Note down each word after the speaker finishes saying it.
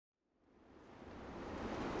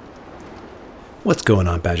What's going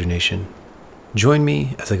on, Badger Nation? Join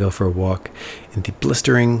me as I go for a walk in the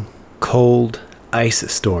blistering, cold ice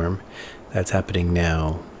storm that's happening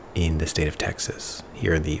now in the state of Texas,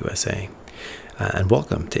 here in the USA. And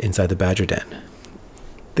welcome to Inside the Badger Den.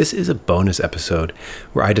 This is a bonus episode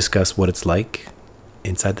where I discuss what it's like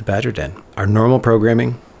inside the Badger Den. Our normal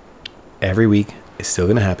programming every week is still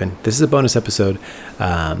going to happen. This is a bonus episode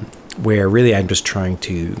where really I'm just trying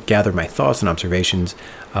to gather my thoughts and observations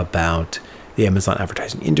about the Amazon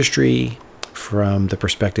advertising industry from the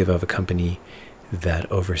perspective of a company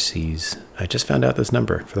that oversees, I just found out this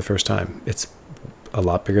number for the first time. It's a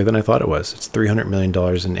lot bigger than I thought it was. It's $300 million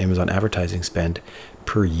in Amazon advertising spend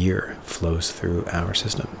per year flows through our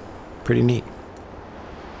system. Pretty neat.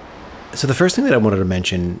 So the first thing that I wanted to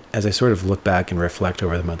mention as I sort of look back and reflect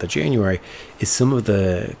over the month of January is some of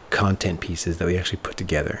the content pieces that we actually put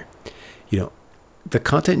together. The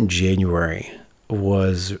content in January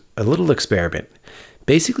was a little experiment.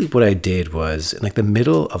 Basically what I did was, in the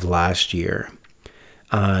middle of last year,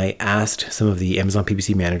 I asked some of the Amazon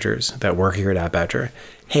PPC managers that work here at AdBadger,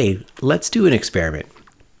 hey, let's do an experiment.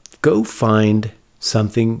 Go find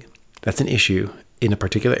something that's an issue in a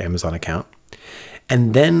particular Amazon account,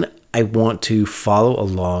 and then I want to follow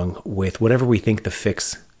along with whatever we think the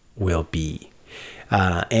fix will be.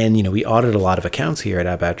 We audited a lot of accounts here at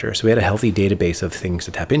AdBadger, so we had a healthy database of things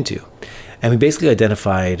to tap into. And we basically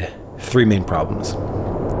identified three main problems.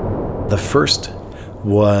 The first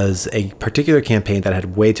was a particular campaign that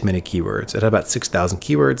had way too many keywords. It had about 6,000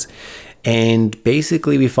 keywords. And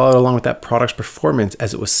basically, we followed along with that product's performance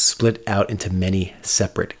as it was split out into many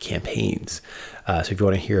separate campaigns. So if you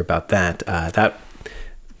want to hear about that, that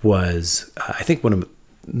was, I think, one of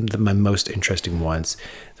my most interesting ones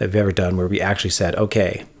that I've ever done, where we actually said,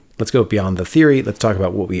 okay, let's go beyond the theory. Let's talk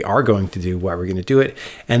about what we are going to do, why we're going to do it.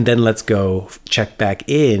 And then let's go check back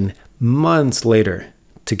in months later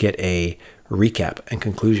to get a recap and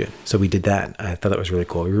conclusion. So we did that. I thought that was really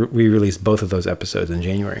cool. We released both of those episodes in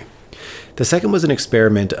January. The second was an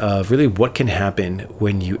experiment of really what can happen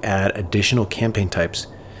when you add additional campaign types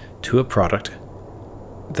to a product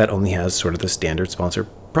that only has sort of the standard sponsored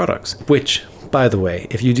products, which, by the way,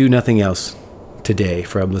 if you do nothing else today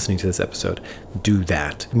from listening to this episode, do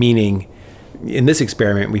that. Meaning, in this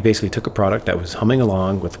experiment, we basically took a product that was humming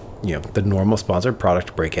along with, the normal sponsored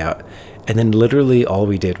product breakout, and then literally all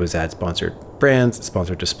we did was add sponsored brands,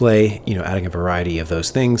 sponsored display, adding a variety of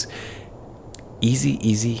those things.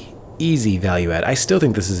 Easy value add. I still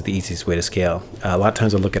think this is the easiest way to scale. A lot of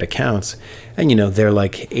times I'll look at accounts and, they're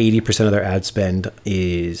like 80% of their ad spend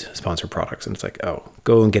is sponsored products. And it's like, oh,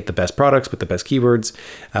 go and get the best products with the best keywords,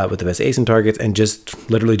 with the best ASIN targets, and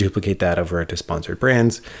just literally duplicate that over to sponsored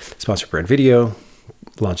brands, sponsored brand video,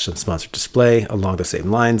 launch some sponsored display along the same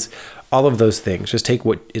lines. All of those things. Just take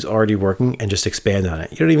what is already working and just expand on it.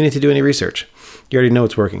 You don't even need to do any research. You already know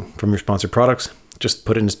it's working from your sponsored products. Just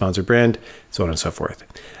put it in a sponsored brand, so on and so forth.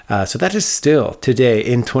 So that is still, today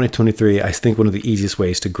in 2023, I think one of the easiest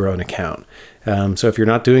ways to grow an account. So if you're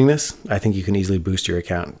not doing this, I think you can easily boost your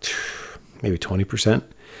account maybe 20%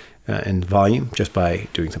 in volume just by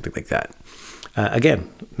doing something like that.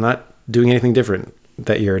 Again, not doing anything different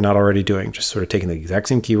that you're not already doing, just sort of taking the exact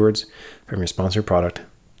same keywords from your sponsored product,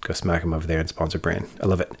 go smack them over there in sponsored brand. I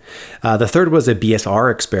love it. The third was a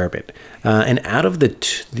BSR experiment. And out of the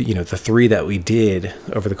three that we did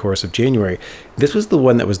over the course of January, this was the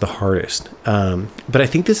one that was the hardest. But I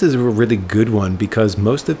think this is a really good one because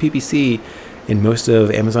most of PPC and most of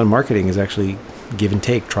Amazon marketing is actually give and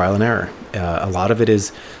take, trial and error. A lot of it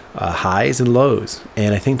is highs and lows.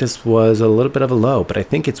 And I think this was a little bit of a low, but I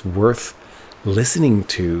think it's worth listening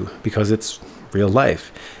to because it's real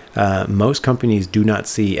life. Most companies do not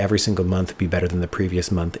see every single month be better than the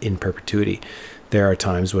previous month in perpetuity. There are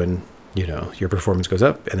times when, your performance goes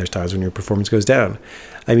up and there's times when your performance goes down.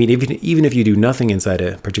 I mean, even if you do nothing inside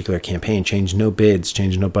a particular campaign, change no bids,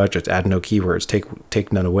 change no budgets, add no keywords,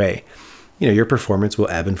 take none away, your performance will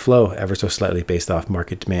ebb and flow ever so slightly based off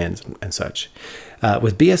market demands and such.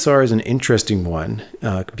 With BSR is an interesting one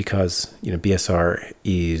because, BSR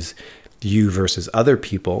is you versus other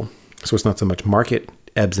people. So it's not so much market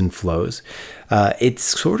ebbs and flows. It's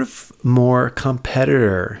sort of more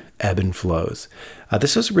competitor ebb and flows.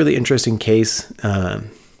 This was a really interesting case.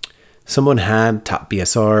 Someone had top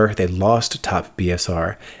BSR, they lost top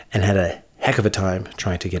BSR and had a heck of a time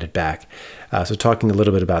trying to get it back. So talking a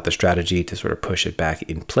little bit about the strategy to sort of push it back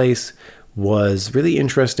in place was really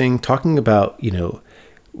interesting. Talking about,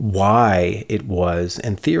 why it was,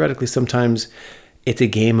 and theoretically sometimes it's a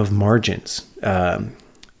game of margins.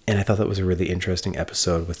 And I thought that was a really interesting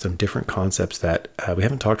episode with some different concepts that we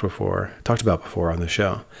haven't talked about before on the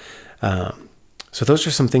show. So those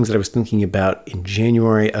are some things that I was thinking about in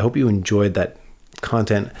January. I hope you enjoyed that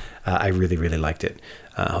content. I really, really liked it.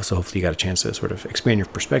 Also, hopefully you got a chance to sort of expand your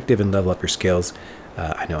perspective and level up your skills.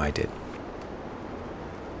 I know I did.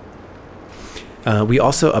 We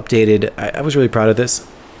also updated, I was really proud of this.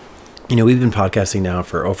 We've been podcasting now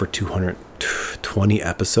for over 220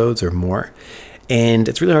 episodes or more, and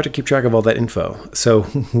it's really hard to keep track of all that info. So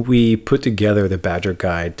we put together the Badger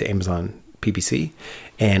Guide to Amazon PPC,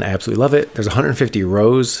 and I absolutely love it. There's 150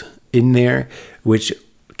 rows in there, which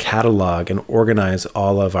catalog and organize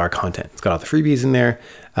all of our content. It's got all the freebies in there.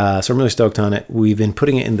 So I'm really stoked on it. We've been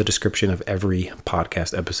putting it in the description of every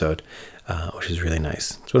podcast episode, which is really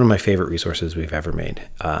nice. It's one of my favorite resources we've ever made.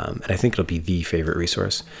 And I think it'll be the favorite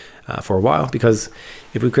resource for a while, because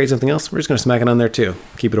if we create something else, we're just going to smack it on there too.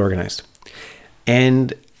 Keep it organized.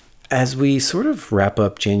 And as we sort of wrap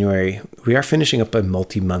up January, we are finishing up a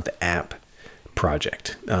multi-month app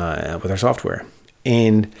project with our software.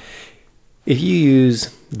 And if you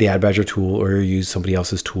use the AdBadger tool, or you use somebody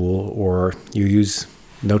else's tool, or you use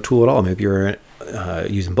no tool at all, maybe you're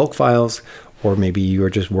using bulk files, or maybe you're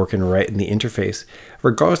just working right in the interface,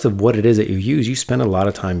 regardless of what it is that you use, you spend a lot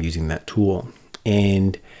of time using that tool.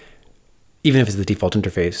 And even if it's the default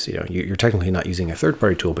interface, you're technically not using a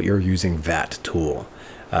third-party tool, but you're using that tool.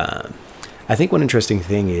 I think one interesting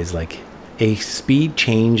thing is like a speed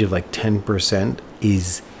change of like 10%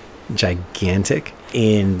 is gigantic,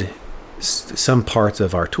 and some parts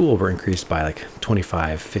of our tool were increased by like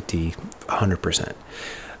 25, 50, 100%.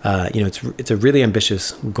 It's a really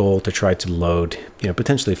ambitious goal to try to load,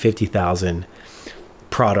 potentially 50,000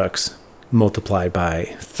 products multiplied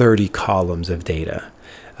by 30 columns of data.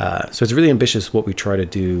 So it's really ambitious what we try to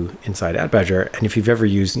do inside AdBadger. And if you've ever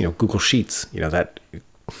used, Google Sheets, that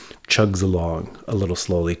chugs along a little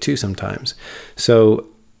slowly too sometimes. So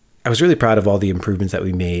I was really proud of all the improvements that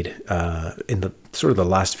we made in the sort of the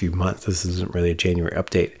last few months. This isn't really a January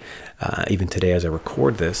update. Even today, as I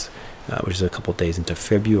record this, which is a couple days into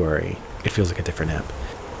February, it feels like a different app.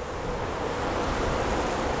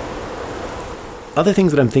 Other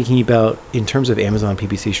things that I'm thinking about in terms of Amazon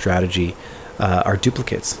PPC strategy are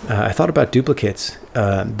duplicates. I thought about duplicates.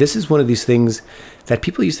 This is one of these things that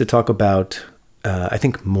people used to talk about, I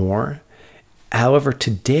think, more. However,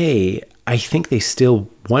 today, I think they still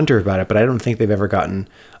wonder about it, but I don't think they've ever gotten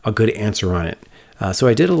a good answer on it. So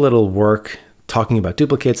I did a little work talking about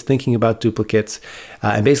duplicates, thinking about duplicates,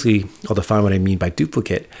 and basically I'll define what I mean by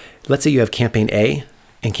duplicate. Let's say you have campaign A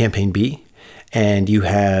and campaign B, and you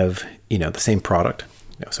have, the same product.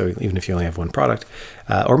 So even if you only have one product,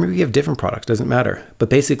 or maybe you have different products, doesn't matter. But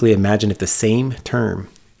basically imagine if the same term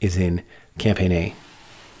is in campaign A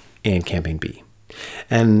and campaign B.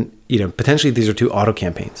 And, potentially these are two auto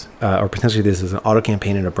campaigns, or potentially this is an auto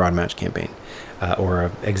campaign and a broad match campaign, or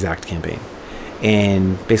an exact campaign.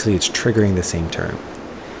 And basically it's triggering the same term.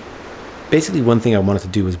 Basically, one thing I wanted to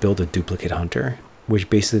do was build a duplicate hunter, which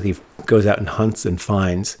basically goes out and hunts and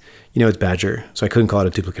finds, it's Badger. So I couldn't call it a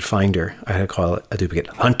duplicate finder. I had to call it a duplicate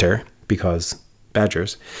hunter because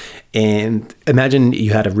badgers. And imagine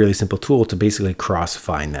you had a really simple tool to basically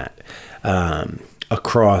cross-find that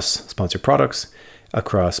across sponsored products,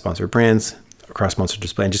 across sponsored brands, across sponsored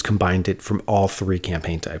display, and just combined it from all three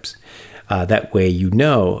campaign types. That way,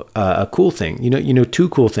 a cool thing, two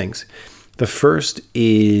cool things. The first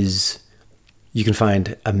is you can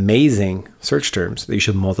find amazing search terms that you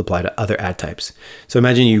should multiply to other ad types. So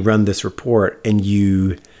imagine you run this report and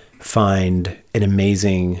you find an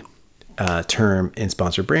amazing term in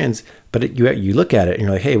sponsored brands, but you look at it and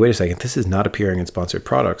you're like, hey, wait a second, this is not appearing in sponsored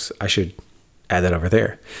products. I should add that over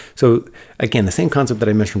there. So again, the same concept that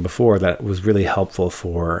I mentioned before that was really helpful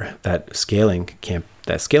for that scaling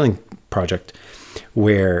project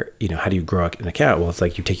where, how do you grow an account? Well, it's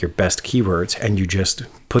like you take your best keywords and you just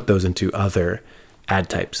put those into other ad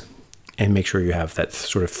types and make sure you have that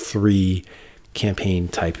sort of 3 campaign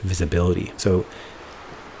type visibility. So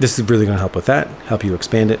this is really going to help with that, help you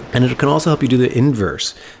expand it. And it can also help you do the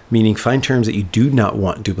inverse, meaning find terms that you do not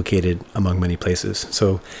want duplicated among many places.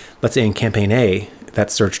 So let's say in campaign A,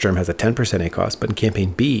 that search term has a 10% ACoS, but in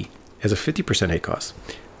campaign B has a 50% ACoS.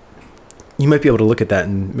 You might be able to look at that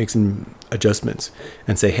and make some adjustments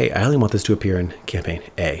and say, hey, I only want this to appear in campaign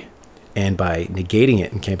A. And by negating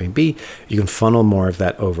it in campaign B, you can funnel more of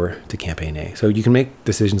that over to campaign A. So you can make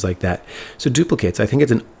decisions like that. So duplicates, I think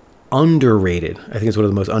it's underrated. I think it's one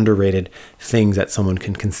of the most underrated things that someone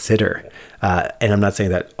can consider. And I'm not saying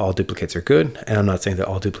that all duplicates are good, and I'm not saying that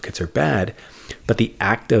all duplicates are bad, but the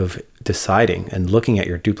act of deciding and looking at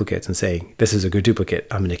your duplicates and saying, this is a good duplicate,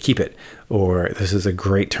 I'm going to keep it, or this is a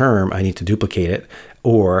great term, I need to duplicate it,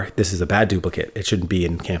 or this is a bad duplicate. It shouldn't be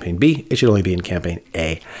in campaign B. It should only be in campaign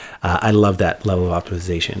A. I love that level of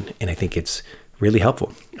optimization, and I think it's really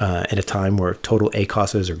helpful at a time where total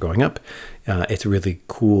ACOSs are going up. It's really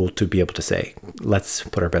cool to be able to say, let's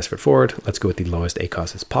put our best foot forward. Let's go with the lowest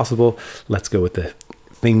ACOSs possible. Let's go with the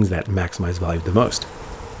things that maximize value the most.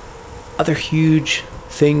 Other huge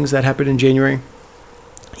things that happened in January.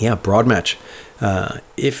 Yeah, broad match.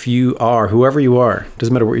 If you are, whoever you are,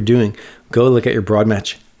 doesn't matter what you're doing, go look at your broad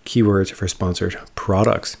match keywords for sponsored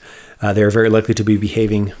products. They're very likely to be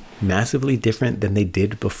behaving massively different than they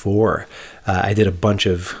did before. I did a bunch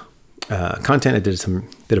of content. I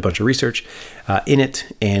did a bunch of research in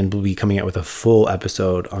it, and we'll be coming out with a full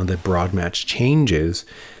episode on the broad match changes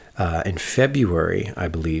in February, I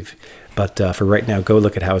believe. But for right now, go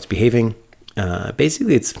look at how it's behaving.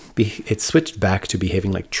 Basically, it's switched back to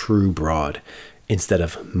behaving like true broad instead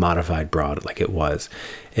of modified broad like it was.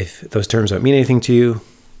 If those terms don't mean anything to you,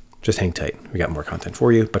 just hang tight. We got more content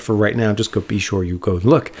for you. But for right now, just be sure you go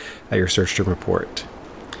look at your search term report.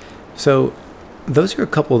 So those are a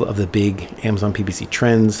couple of the big Amazon PPC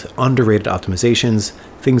trends, underrated optimizations,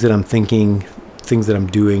 things that I'm thinking, things that I'm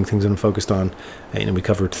doing, things that I'm focused on. And we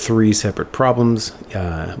covered 3 separate problems.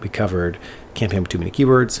 We covered campaign with too many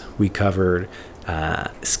keywords. We covered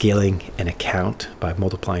scaling an account by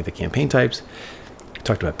multiplying the campaign types. We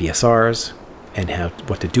talked about BSRs and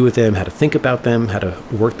what to do with them, how to think about them, how to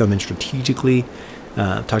work them in strategically.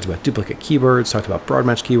 Talked about duplicate keywords, talked about broad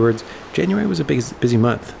match keywords. January was a busy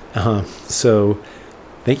month. So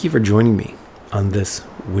thank you for joining me on this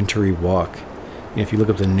wintry walk. If you look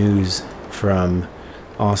up the news from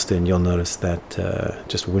Austin, you'll notice that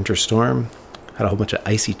just winter storm had a whole bunch of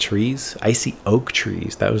icy trees, icy oak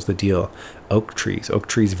trees. That was the deal. Oak trees,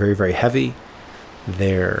 very, very heavy.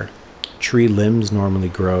 Their tree limbs normally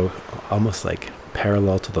grow almost like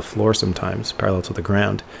parallel to the floor sometimes, parallel to the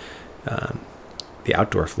ground, the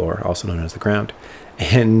outdoor floor, also known as the ground.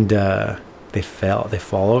 And they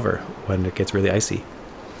fall over when it gets really icy.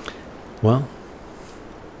 Well,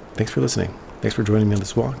 thanks for listening. Thanks for joining me on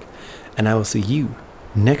this walk. And I will see you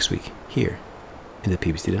next week here in the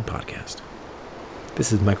PPC Den podcast.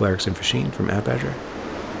 This is Michael Erickson Fasheen from Ad Badger.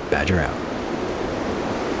 Badger out.